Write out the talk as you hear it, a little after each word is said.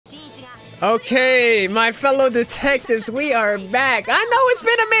Okay, my fellow detectives, we are back. I know it's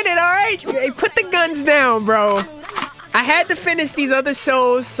been a minute, alright? Hey, put the guns down, bro. I had to finish these other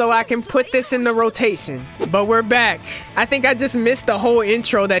shows so I can put this in the rotation. But we're back. I think I just missed the whole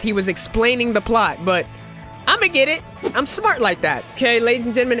intro that he was explaining the plot, but I'ma get it. I'm smart like that. Okay, ladies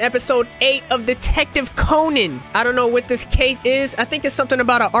and gentlemen, episode 8 of Detective Conan. I don't know what this case is. I think it's something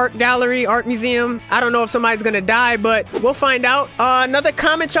about an art gallery, art museum. I don't know if somebody's gonna die, but we'll find out. Another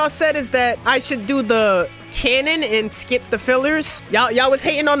comment y'all said is that I should do the canon and skip the fillers. Y'all was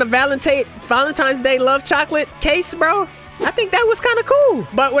hating on the Valentine's Day love chocolate case, bro. I think that was kind of cool.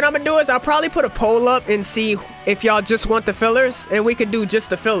 But what I'm gonna do is I'll probably put a poll up and see if y'all just want the fillers, and we could do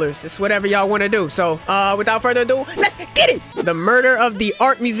just the fillers. It's whatever y'all want to do. So without further ado, let's get it. The murder of the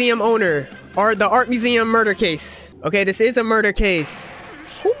art museum owner, or the art museum murder case. Okay, this is a murder case.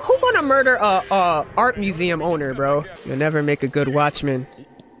 Who wanna murder a art museum owner, bro? You'll never make a good watchman.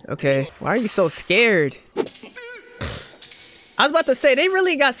 Okay, why are you so scared? I was about to say, they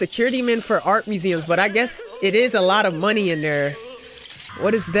really got security men for art museums, but I guess it is a lot of money in there.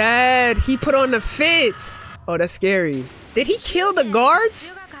 What is that? He put on the fit. Oh, that's scary. Did he kill the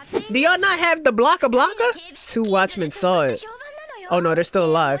guards? Do y'all not have the blocka? 2 watchmen saw it. Oh no, they're still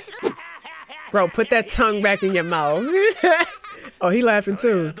alive. Bro, put that tongue back in your mouth. Oh, he laughing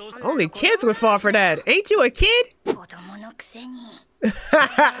too. Only kids would fall for that. Ain't you a kid?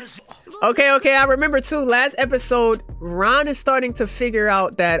 Okay, I remember too, last episode, Ron is starting to figure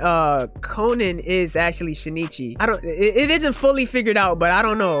out that Conan is actually Shinichi. It isn't fully figured out, but I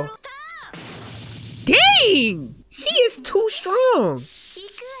don't know. Dang! She is too strong!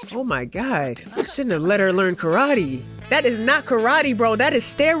 Oh my god, I shouldn't have let her learn karate. That is not karate, bro, that is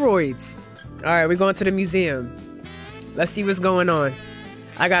steroids. Alright, we're going to the museum. Let's see what's going on.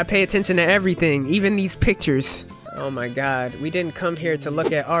 I gotta pay attention to everything, even these pictures. Oh my god, we didn't come here to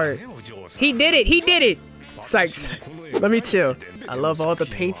look at art. He did it! Sykes, let me chill. I love all the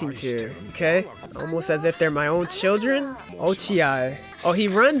paintings here, okay? Almost as if they're my own children. Ochiai. Oh, he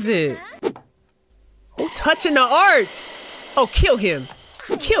runs it. Who touching the art? Oh, kill him.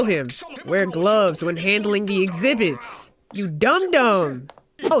 Kill him. Wear gloves when handling the exhibits. You dum-dum.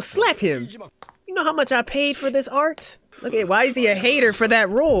 Oh, slap him. You know how much I paid for this art? Look at, why is he a hater for that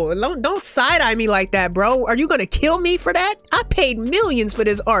rule? Don't side-eye me like that, bro. Are you gonna kill me for that? I paid millions for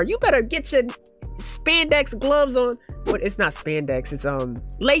this art. You better get your spandex gloves on. What? It's not spandex. It's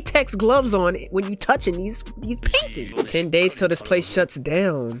latex gloves on when you touching these paintings. 10 days till this place shuts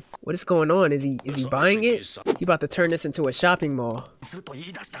down. What is going on? Is he buying it? He about to turn this into a shopping mall.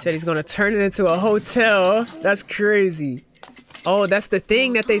 Said he's gonna turn it into a hotel. That's crazy. Oh, that's the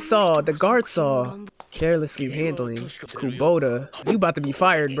thing that they saw. The guard saw. Carelessly handling. Kubota. You about to be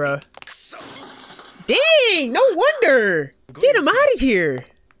fired, bruh. Dang, no wonder. Get him out of here.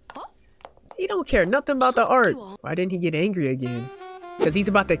 He don't care nothing about the art. Why didn't he get angry again? Because he's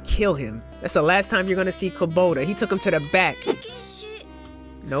about to kill him. That's the last time you're gonna see Kubota. He took him to the back.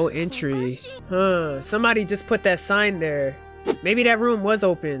 No entry. Huh, somebody just put that sign there. Maybe that room was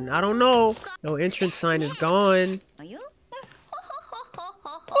open. I don't know. No entrance sign is gone.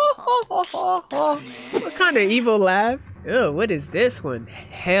 What kind of evil laugh? Ew, what is this one?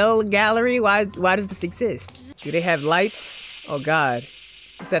 Hell Gallery? Why does this exist? Do they have lights? Oh god.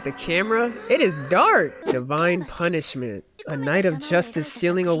 Is that the camera? It is dark. Divine punishment. A knight of justice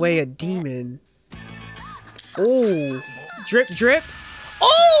sealing away a demon. Oh. Drip drip.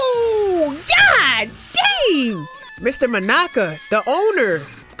 Oh! God dang! Mr. Manaka, the owner.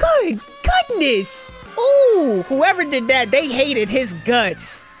 Good goodness. Ooh, whoever did that, they hated his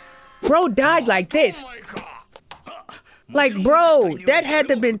guts. Bro died like this. Like, bro, that had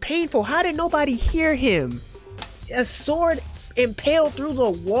to have been painful. How did nobody hear him? A sword impaled through the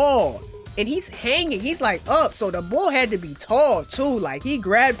wall. And he's hanging. He's like up. So the bull had to be tall too. Like, he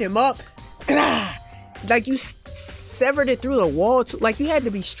grabbed him up. Like, you severed it through the wall too. Like, you had to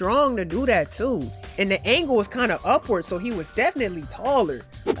be strong to do that too. And the angle was kind of upward, so he was definitely taller.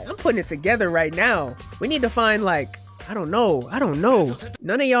 Like, I'm putting it together right now. We need to find, like, I don't know.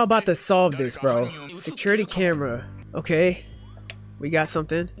 None of y'all about to solve this, bro. Security camera. Okay. We got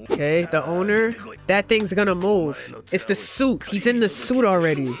something. Okay, the owner. That thing's gonna move. It's the suit. He's in the suit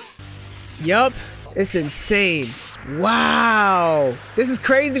already. Yup. It's insane. Wow. This is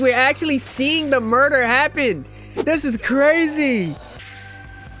crazy. We're actually seeing the murder happen. This is crazy.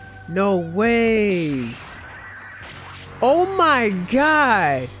 No way. Oh my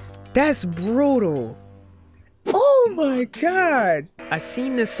god. That's brutal. Oh my god. I've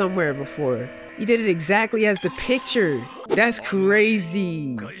seen this somewhere before. He did it exactly as the picture. That's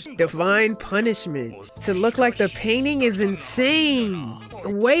crazy. Divine punishment. To look like the painting is insane.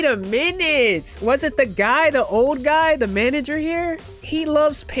 Wait a minute. Was it the guy, the old guy, the manager here? He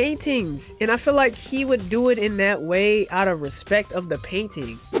loves paintings. And I feel like he would do it in that way out of respect of the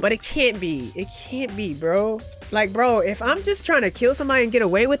painting. But it can't be. It can't be, bro. Like, bro, if I'm just trying to kill somebody and get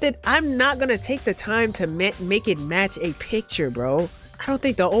away with it, I'm not gonna take the time to make it match a picture, bro. I don't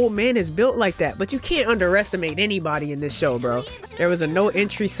think the old man is built like that, but you can't underestimate anybody in this show, bro. There was a no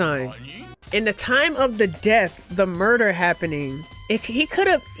entry sign. In the time of the death, the murder happening, he could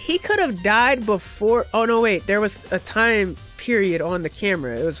have died before. Oh no, wait, there was a time period on the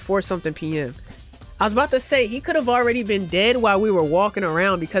camera. It was 4 something p.m. I was about to say he could have already been dead while we were walking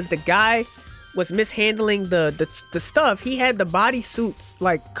around because the guy was mishandling the stuff. He had the bodysuit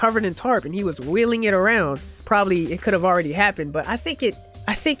like covered in tarp and he was wheeling it around. Probably it could have already happened, but I think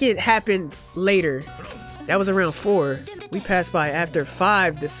it happened later. That was around 4. We passed by after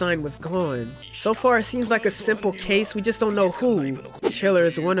 5. The sign was gone. So far it seems like a simple case. We just don't know who. Killer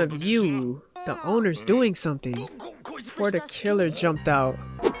is one of you. The owner's doing something. Before the killer jumped out,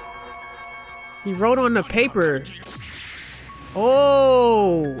 he wrote on the paper.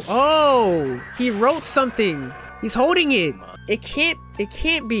 Oh, he wrote something. He's holding it. It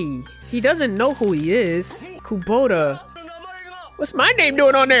can't be. He doesn't know who he is. Kubota. What's my name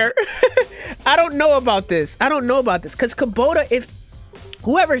doing on there? I don't know about this. Because Kubota, if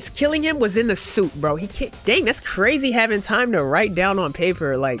whoever's killing him was in the suit, bro, he can't. Dang, that's crazy having time to write down on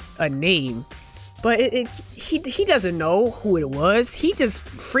paper like a name. But he doesn't know who it was. He just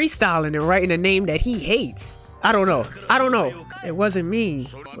freestyling and writing a name that he hates. I don't know. It wasn't me.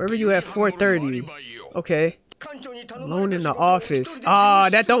 Where were you at 4:30? Okay. Alone in the office. Ah,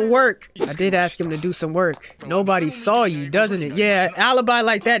 that don't work. I did ask him to do some work. Nobody saw you, doesn't it? Yeah, alibi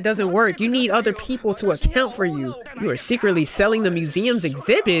like that doesn't work. You need other people to account for you. You are secretly selling the museum's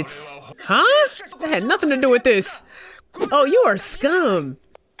exhibits. Huh? That had nothing to do with this. Oh, you are scum.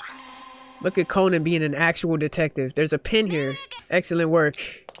 Look at Conan being an actual detective. There's a pin here. Excellent work.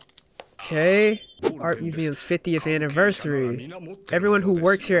 Okay. Art Museum's 50th anniversary. Everyone who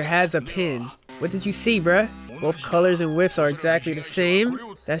works here has a pin. What did you see, bruh? Both colors and widths are exactly the same.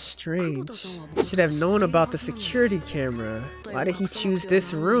 That's strange. Should have known about the security camera. Why did he choose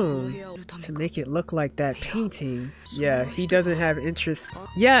this room? To make it look like that painting. Yeah, he doesn't have interest.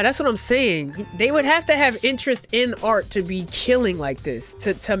 Yeah, that's what I'm saying. They would have to have interest in art to be killing like this.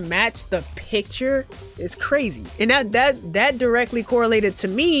 To match the picture is crazy. And that directly correlated to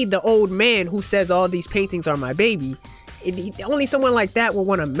me, the old man who says all these paintings are my baby. Only someone like that will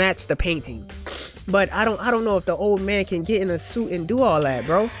want to match the painting. But I don't know if the old man can get in a suit and do all that,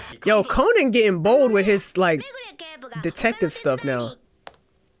 bro. Yo, Conan getting bold with his like detective stuff now.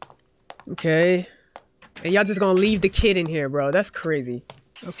 Okay. And y'all just gonna leave the kid in here, bro. That's crazy.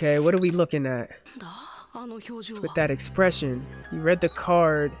 Okay, what are we looking at? With that expression, he read the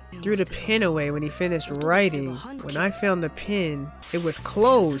card, threw the pen away when he finished writing. When I found the pen, it was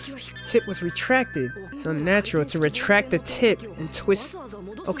closed. Tip was retracted. It's unnatural to retract the tip and twist.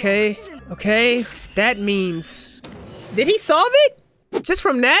 Okay, that means... Did he solve it? Just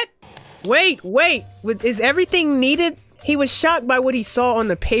from that? Wait, is everything needed? He was shocked by what he saw on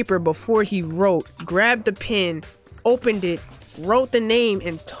the paper before he wrote, grabbed the pen, opened it, wrote the name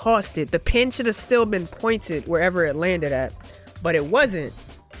and tossed it. The pen should have still been pointed wherever it landed at, but it wasn't.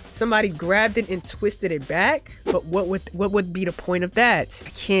 Somebody grabbed it and twisted it back. But what would be the point of that?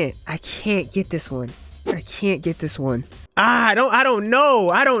 I can't get this one. I don't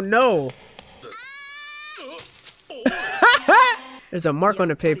know. There's a mark on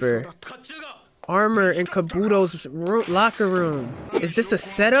the paper. Armor in Kabuto's locker room. Is this a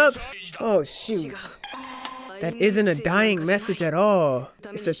setup? Oh shoot. That isn't a dying message at all.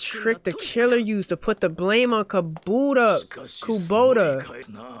 It's a trick the killer used to put the blame on Kubota.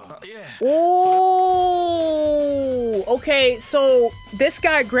 Oh, okay, so this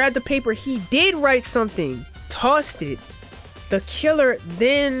guy grabbed the paper. He did write something, tossed it. The killer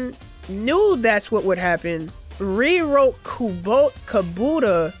then knew that's what would happen, rewrote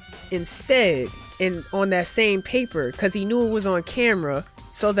Kubota instead on that same paper because he knew it was on camera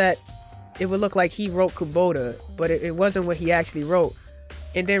so that it would look like he wrote Kubota, but it wasn't what he actually wrote.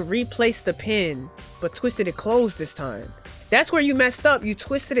 And then replaced the pen, but twisted it closed this time. That's where you messed up. You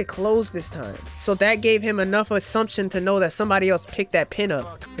twisted it closed this time. So that gave him enough assumption to know that somebody else picked that pen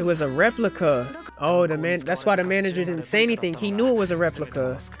up. It was a replica. Oh, that's why the manager didn't say anything. He knew it was a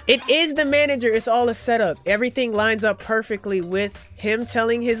replica. It is the manager. It's all a setup. Everything lines up perfectly with him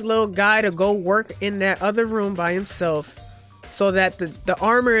telling his little guy to go work in that other room by himself. so that the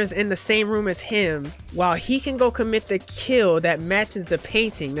armor is in the same room as him, while he can go commit the kill that matches the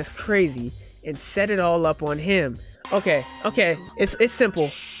painting. That's crazy. And set it all up on him. Okay, it's simple.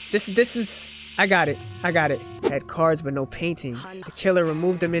 This is, I got it. Had cards but no paintings. The killer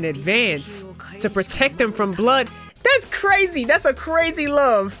removed them in advance to protect them from blood. That's crazy. That's a crazy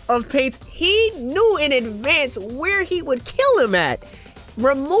love of paints. He knew in advance where he would kill him at.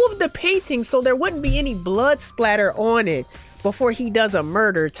 Remove the painting so there wouldn't be any blood splatter on it before he does a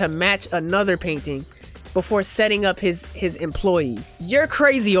murder to match another painting before setting up his employee. You're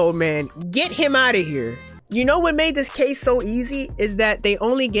crazy, old man. Get him out of here. You know what made this case so easy is that they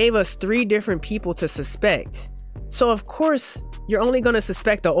only gave us 3 different people to suspect. So of course, you're only gonna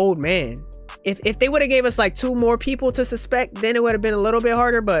suspect the old man. If they would have gave us like 2 more people to suspect, then it would have been a little bit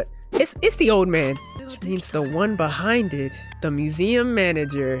harder, but it's the old man. Which means the one behind it, the museum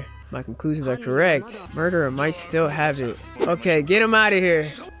manager. My conclusions are correct. Murderer might still have it. Okay, get him out of here.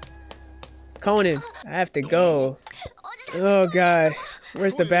 Conan, I have to go. Oh God,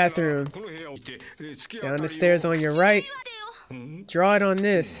 where's the bathroom? Down the stairs on your right. Draw it on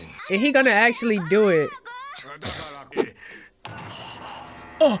this. And he gonna actually do it.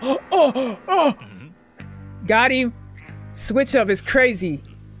 Oh. Got him. Switch up is crazy.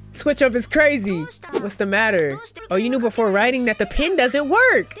 Switch up is crazy. What's the matter? Oh, you knew before writing that the pen doesn't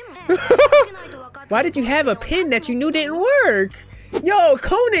work. Why did you have a pen that you knew didn't work? Yo,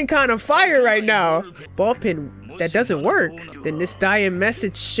 Conan kind of fire right now. Ball pen that doesn't work. Then this dying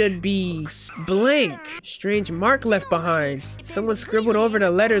message should be blank. Strange mark left behind. Someone scribbled over the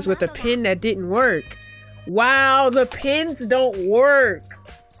letters with a pen that didn't work. Wow, the pens don't work.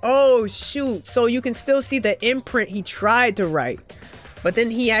 Oh shoot. So you can still see the imprint he tried to write. But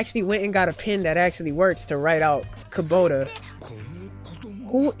then he actually went and got a pen that actually works to write out Kubota.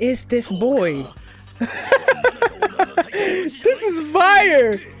 Who is this boy? This is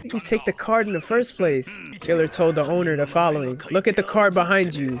fire! You take the card in the first place. Killer told the owner the following. Look at the card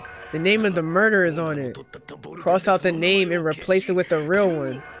behind you. The name of the murderer is on it. Cross out the name and replace it with the real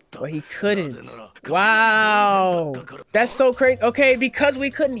one. But he couldn't. Wow. That's so crazy. Okay, because we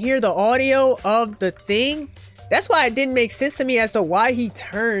couldn't hear the audio of the thing, that's why it didn't make sense to me as to why he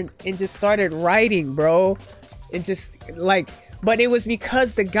turned and just started writing, bro. And just like... But it was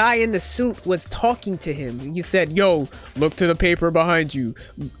because the guy in the suit was talking to him. He said, yo, look to the paper behind you.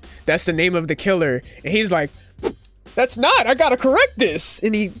 That's the name of the killer. And he's like, that's not, I gotta correct this.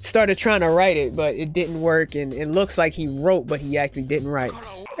 And he started trying to write it, but it didn't work. And it looks like he wrote, but he actually didn't write.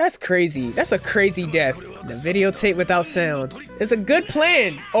 That's crazy. That's a crazy death. The videotape without sound. It's a good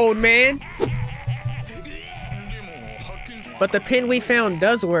plan, old man. But the pen we found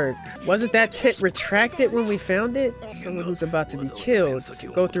does work. Wasn't that tip retracted when we found it? Someone who's about to be killed to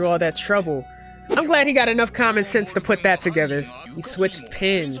go through all that trouble. I'm glad he got enough common sense to put that together. He switched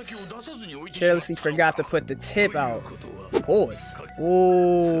pens. Carelessly forgot to put the tip out. Pause.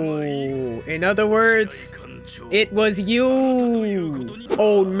 Ooh. In other words, it was you,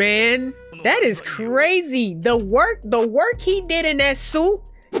 old man. That is crazy. The work he did in that suit.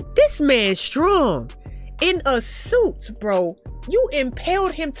 This man's strong. In a suit, bro. You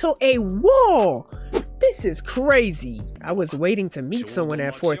impaled him to a wall. This is crazy. I was waiting to meet someone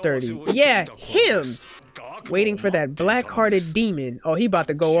at 4:30. Yeah, him. Waiting for that black-hearted demon. Oh, he about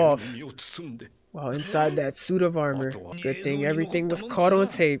to go off. While inside that suit of armor. Good thing everything was caught on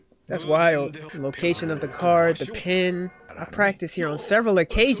tape. That's wild. The location of the card, the pin. I practiced here on several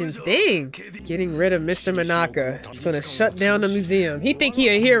occasions. Dang. Getting rid of Mr. Manaka. He's gonna shut down the museum. He think he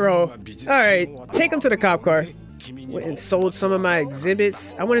a hero. Alright, take him to the cop car. Went and sold some of my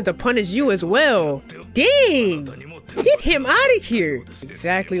exhibits. I wanted to punish you as well. Dang. Get him out of here.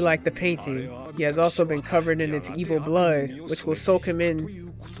 Exactly like the painting. He has also been covered in its evil blood, which will soak him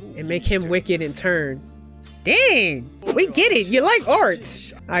in and make him wicked in turn. Dang. We get it. You like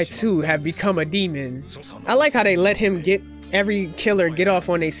art. I too have become a demon. I like how they let him get every killer get off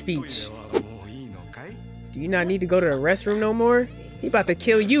on a speech. Do you not need to go to the restroom no more? He about to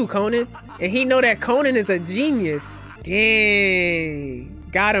kill you, Conan. And he know that Conan is a genius. Dang.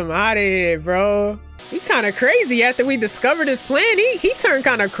 Got him out of here, bro. He kind of crazy after we discovered his plan. He turned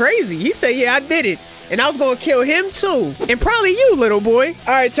kind of crazy. He said, yeah, I did it. And I was going to kill him too. And probably you, little boy.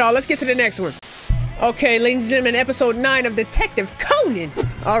 All right, y'all, let's get to the next one. Okay, ladies and gentlemen, episode 9 of Detective Conan.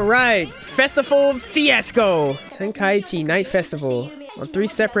 All right, Festival Fiasco. Tenkaichi Night Festival on 3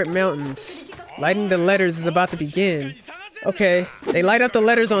 separate mountains. Lighting the letters is about to begin. Okay, they light up the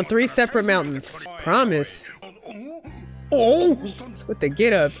letters on 3 separate mountains. Promise. Oh, with the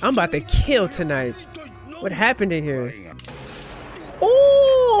get up, I'm about to kill tonight. What happened in here?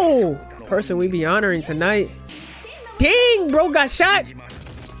 Oh, person we be honoring tonight. Dang, bro, got shot.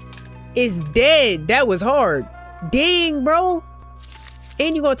 Is dead. That was hard. Dang, bro.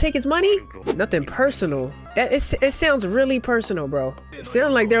 And you gonna take his money? Nothing personal. It sounds really personal, bro. It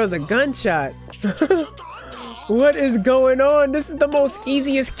sounds like there was a gunshot. What is going on? This is the most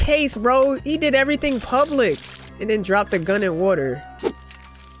easiest case, bro. He did everything public and then dropped the gun in water.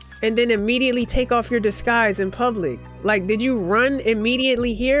 And then immediately take off your disguise in public. Like, did you run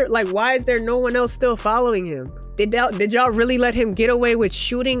immediately here? Like, why is there no one else still following him? Did y'all really let him get away with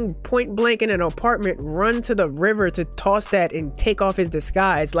shooting point blank in an apartment, run to the river to toss that and take off his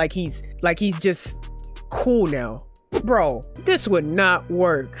disguise like he's just cool now? Bro, this would not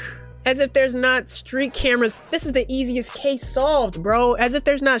work. As if there's not street cameras. This is the easiest case solved, bro. As if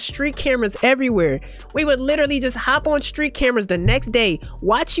there's not street cameras everywhere. We would literally just hop on street cameras the next day,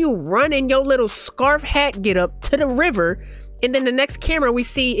 watch you run in your little scarf hat get up to the river, and then the next camera we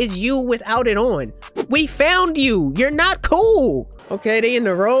see is you without it on. We found you. You're not cool. Okay, they in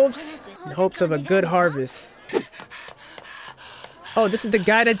the robes in hopes of a good harvest. Oh, this is the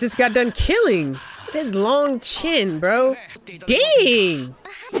guy that just got done killing. His long chin, bro. Dang.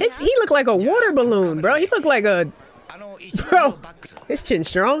 He looked like a water balloon, bro. He looked like a... Bro, his chin's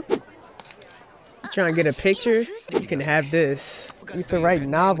strong. Trying to get a picture? You can have this. I used to write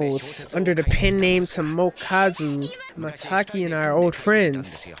novels under the pen name Tomokazu. Mataki and I are old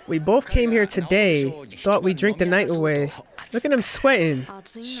friends. We both came here today. Thought we'd drink the night away. Look at him sweating.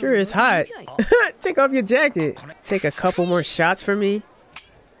 Sure is hot. Take off your jacket. Take a couple more shots for me.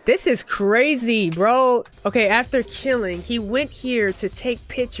 This is crazy, bro. Okay, after killing, he went here to take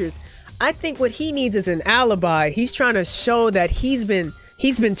pictures. I think what he needs is an alibi. He's trying to show that he's been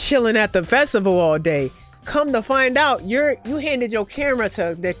chilling at the festival all day. Come to find out, you handed your camera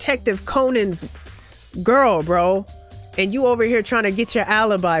to Detective Conan's girl, bro. And you over here trying to get your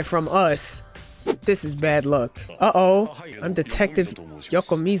alibi from us. This is bad luck. Uh-oh. I'm Detective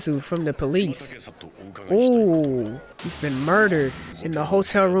Yokomizu from the police. Ooh, he's been murdered in the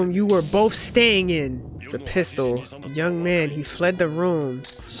hotel room you were both staying in. It's a pistol. A young man, he fled the room.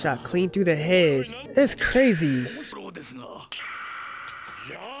 Shot clean through the head. That's crazy.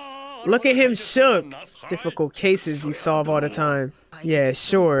 Look at him shook. Difficult cases you solve all the time. Yeah,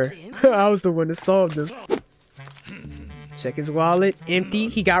 sure. I was the one that solved them. Check his wallet. Empty.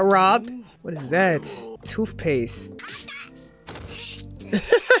 He got robbed. What is that? Toothpaste.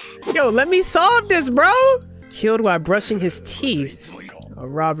 Yo, let me solve this, bro! Killed while brushing his teeth. A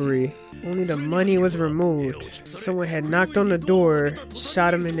robbery. Only the money was removed. Someone had knocked on the door,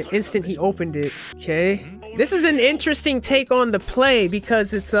 shot him in the instant he opened it. Okay. This is an interesting take on the play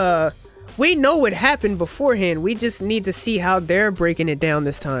because it's, we know what happened beforehand. We just need to see how they're breaking it down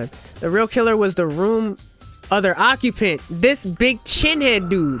this time. The real killer was the room other occupant. This big chinhead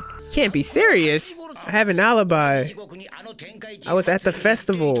dude. Can't be serious. I have an alibi. I was at the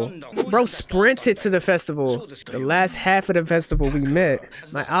festival. Bro sprinted to the festival. The last half of the festival we met.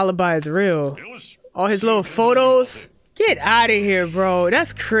 My alibi is real. All his little photos. Get out of here, bro.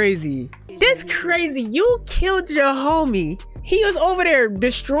 That's crazy. That's crazy. You killed your homie. He was over there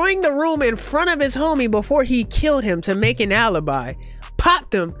destroying the room in front of his homie before he killed him to make an alibi.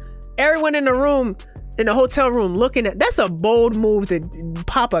 Popped him. Everyone in the room, in the hotel room looking at... That's a bold move to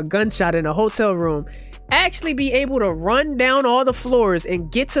pop a gunshot in a hotel room. Actually be able to run down all the floors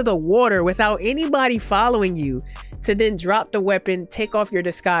and get to the water without anybody following you. To then drop the weapon, take off your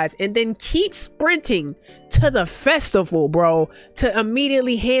disguise, and then keep sprinting to the festival, bro. To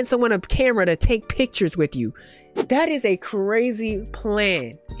immediately hand someone a camera to take pictures with you. That is a crazy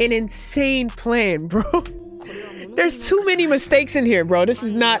plan. An insane plan, bro. There's too many mistakes in here, bro. This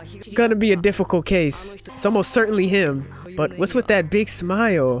is not gonna be a difficult case. It's almost certainly him. But what's with that big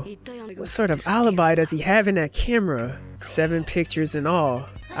smile? What sort of alibi does he have in that camera? 7 pictures in all.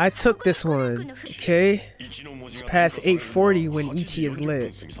 I took this one, okay? It's past 8:40 when Ichi is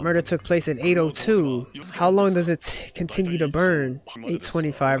lit. Murder took place at 8:02. How long does it continue to burn?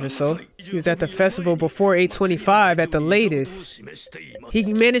 8:25 or so. He was at the festival before 8:25 at the latest.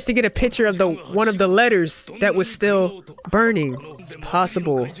 He managed to get a picture of one of the letters that was still burning. It's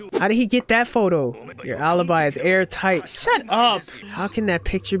possible. How did he get that photo? Your alibi is airtight. Shut up! How can that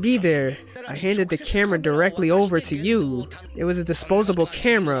picture be there? I handed the camera directly over to you. It was a disposable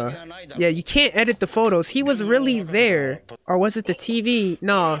camera. Yeah, you can't edit the photos. He was really there. Or was it the TV?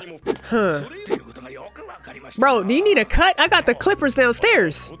 Nah. Huh. Bro, do you need a cut? I got the clippers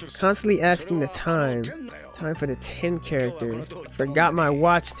downstairs. Constantly asking the time. Time for the 10 character. Forgot my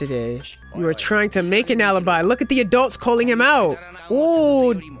watch today. You were trying to make an alibi. Look at the adults calling him out.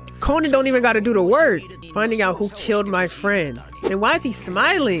 Ooh, Conan don't even gotta do the work. Finding out who killed my friend. And why is he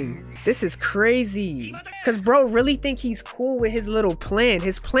smiling? This is crazy. Cause bro really think he's cool with his little plan.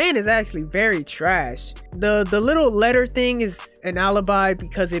 His plan is actually very trash. The little letter thing is an alibi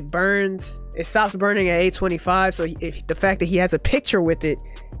because it burns. It stops burning at 8:25. So the fact that he has a picture with it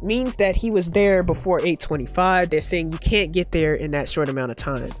means that he was there before 8:25. They're saying you can't get there in that short amount of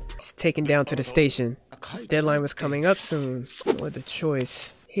time. He's taken down to the station. His deadline was coming up soon. What the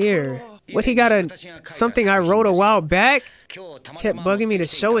choice? Here. What, he got something I wrote a while back? Kept bugging me to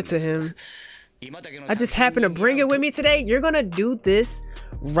show it to him. I just happened to bring it with me today. You're gonna do this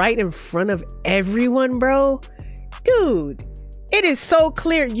right in front of everyone, bro? Dude, it is so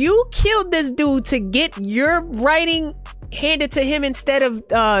clear. You killed this dude to get your writing handed to him instead of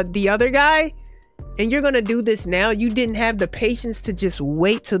the other guy? And you're gonna do this now? You didn't have the patience to just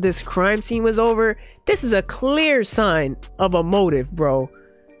wait till this crime scene was over? This is a clear sign of a motive, bro.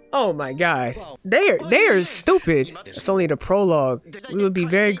 Oh my god. They are stupid. It's only the prologue. We would be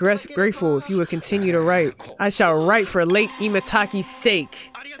very grateful if you would continue to write. I shall write for late Imataki's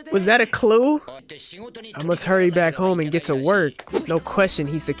sake. Was that a clue? I must hurry back home and get to work. There's no question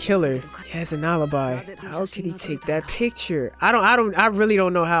he's the killer. He has an alibi. How could he take that picture? I really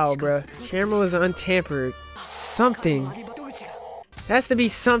don't know how, bruh. Camera was untampered. Something. Has to be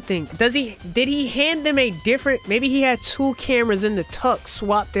something. Did he hand them a different, maybe he had two cameras in the tuck,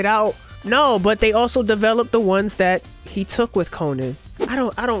 swapped it out? No, but they also developed the ones that he took with Conan. I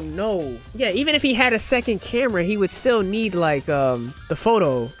don't know. Yeah, even if he had a second camera, he would still need like the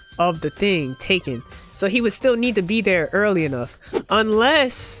photo of the thing taken. So he would still need to be there early enough.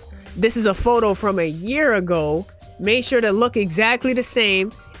 Unless this is a photo from a year ago, made sure to look exactly the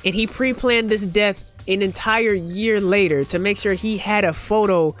same, and he pre-planned this death an entire year later to make sure he had a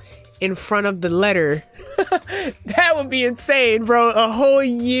photo in front of the letter. That would be insane, bro. A whole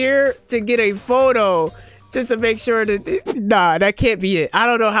year to get a photo just to make sure that... Nah, that can't be it. I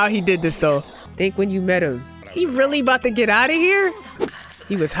don't know how he did this though. Think when you met him. He really about to get out of here?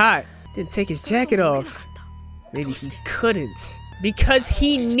 He was hot. Didn't take his jacket off. Maybe he couldn't. Because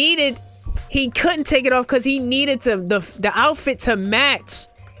he couldn't take it off because he needed the outfit to match.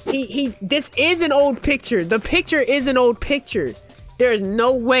 This is an old picture. The picture is an old picture. There is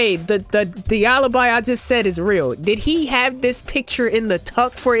no way the alibi I just said is real. Did he have this picture in the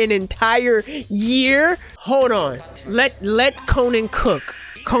tuck for an entire year? Hold on. Let Conan cook.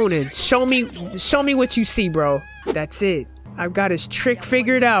 Conan, show me what you see, bro. That's it. I've got his trick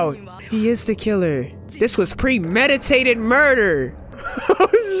figured out. He is the killer. This was premeditated murder. Oh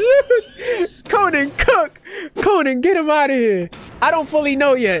shit! Conan, cook! Conan, get him out of here. I don't fully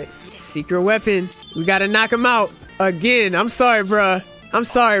know yet. Secret weapon. We gotta knock him out. Again, I'm sorry, bro. I'm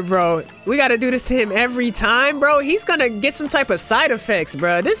sorry, bro. We gotta do this to him every time, bro. He's gonna get some type of side effects,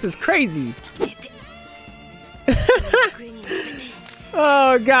 bro. This is crazy.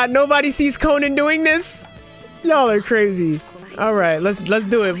 Oh god, nobody sees Conan doing this? Y'all are crazy. Alright, let's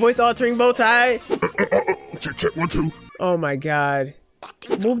do it. Voice altering bow tie. Check 1, 2. Oh my god.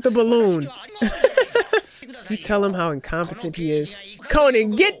 Move the balloon. You tell him how incompetent he is.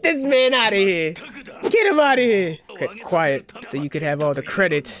 Conan, get this man out of here. Get him out of here. Okay, quiet, so you could have all the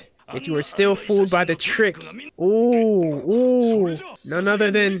credit. Yet you were still fooled by the trick. Ooh. None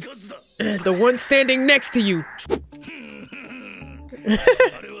other than the one standing next to you.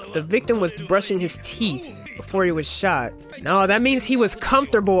 The victim was brushing his teeth before he was shot. No, that means he was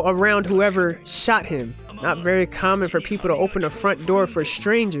comfortable around whoever shot him. Not very common for people to open a front door for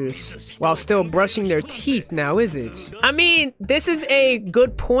strangers while still brushing their teeth now, is it? I mean, this is a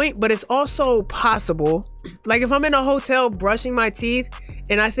good point, but it's also possible. Like if I'm in a hotel brushing my teeth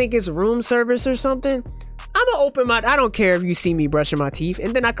and I think it's room service or something, I'm gonna open my... I don't care if you see me brushing my teeth,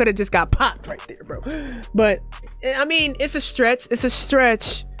 and then I could have just got popped right there, bro. But, I mean, it's a stretch. It's a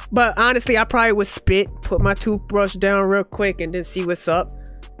stretch. But honestly, I probably would spit, put my toothbrush down real quick, and then see what's up.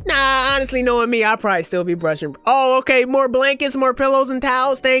 Nah, honestly, knowing me, I'll probably still be brushing. Oh, okay, more blankets, more pillows and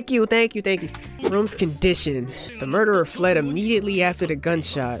towels. Thank you. Room's condition. The murderer fled immediately after the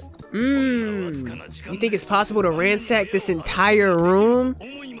gunshot. You think it's possible to ransack this entire room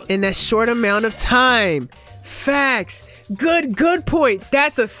in that short amount of time? Facts. Good point.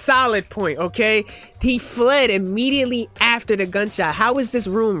 That's a solid point, okay? He fled immediately after the gunshot. How is this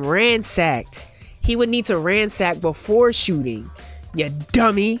room ransacked? He would need to ransack before shooting. You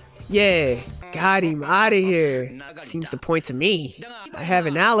dummy. Yeah, got him out of here. Seems to point to me. I have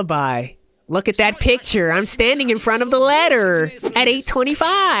an alibi. Look at that picture. I'm standing in front of the letter at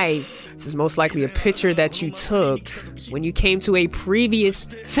 8:25. This is most likely a picture that you took when you came to a previous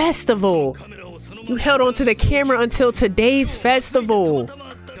festival. You held onto the camera until today's festival.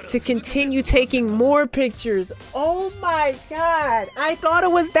 to continue taking more pictures. Oh my God. I thought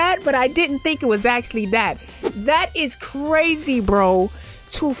it was that, but I didn't think it was actually that. That is crazy, bro.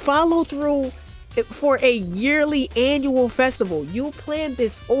 To follow through for a yearly annual festival. You planned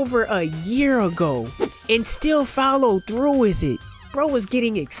this over a year ago and still follow through with it. Bro was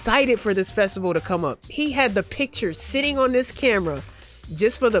getting excited for this festival to come up. He had the picture sitting on this camera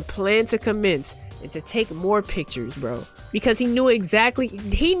just for the plan to commence and to take more pictures, bro. Because he knew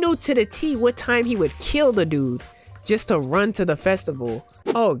to the T what time he would kill the dude just to run to the festival.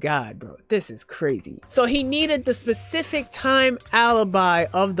 Oh God, bro, this is crazy. So he needed the specific time alibi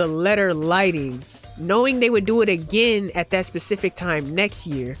of the letter lighting, knowing they would do it again at that specific time next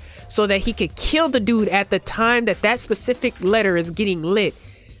year, so that he could kill the dude at the time that that specific letter is getting lit,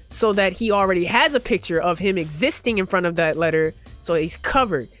 so that he already has a picture of him existing in front of that letter, so he's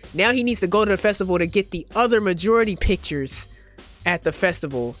covered. Now he needs to go to the festival to get the other majority pictures at the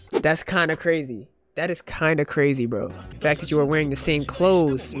festival. That's kind of crazy. That is kind of crazy, bro. The fact that you were wearing the same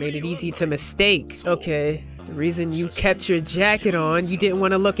clothes made it easy to mistake. Okay, the reason you kept your jacket on, you didn't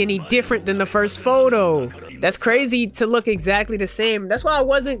want to look any different than the first photo. That's crazy to look exactly the same. That's why I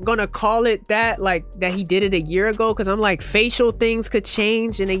wasn't gonna call it that, like that he did it a year ago, because I'm like, facial things could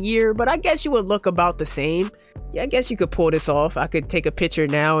change in a year, but I guess you would look about the same. Yeah, I guess you could pull this off. I could take a picture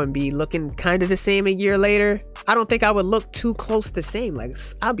now and be looking kind of the same a year later. I don't think I would look too close to the same. Like,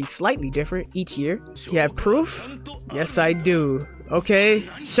 I'll be slightly different each year. You have proof? Yes, I do. Okay,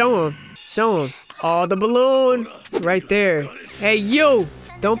 show him. Show him. Oh, the balloon. It's right there. Hey, you!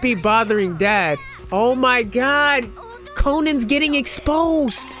 Don't be bothering Dad. Oh my God! Conan's getting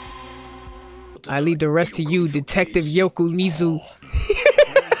exposed! I leave the rest to you, Detective Yokomizu.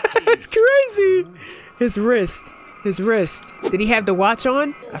 It's crazy! His wrist. Did he have the watch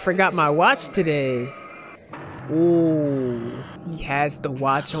on? I forgot my watch today. Ooh, he has the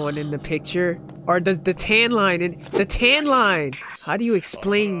watch on in the picture. Or does the tan line How do you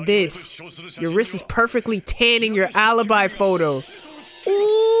explain this? Your wrist is perfectly tan in your alibi photo.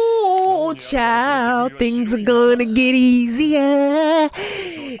 Ooh, child, things are gonna get easier.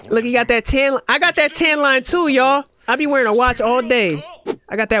 Look, he got that tan. I got that tan line too, y'all. I be wearing a watch all day.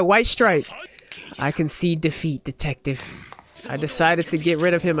 I got that white stripe. I concede defeat, Detective. I decided to get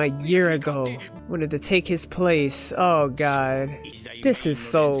rid of him a year ago. Wanted to take his place. Oh God. This is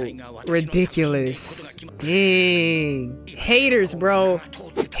so ridiculous. Dang. Haters, bro.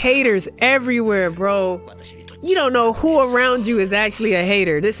 Haters everywhere, bro. You don't know who around you is actually a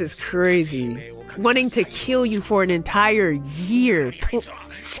hater. This is crazy. Wanting to kill you for an entire year.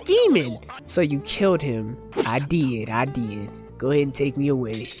 Scheming. So you killed him. I did. Go ahead and take me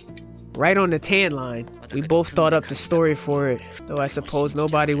away. Right on the tan line. We both thought up the story for it. Though I suppose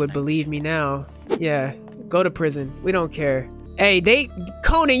nobody would believe me now. Yeah, go to prison. We don't care. Hey,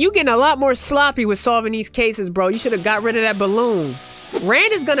 Conan, you getting a lot more sloppy with solving these cases, bro. You should have got rid of that balloon.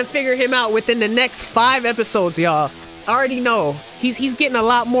 Rand is gonna figure him out within the next 5 episodes, y'all. I already know. He's getting a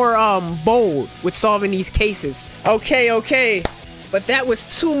lot more bold with solving these cases. Okay. But that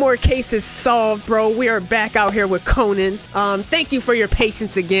was 2 more cases solved, bro. We are back out here with Conan. Thank you for your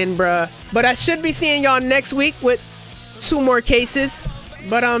patience again, bruh. But I should be seeing y'all next week with 2 more cases.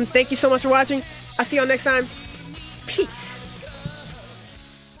 But thank you so much for watching. I'll see y'all next time. Peace.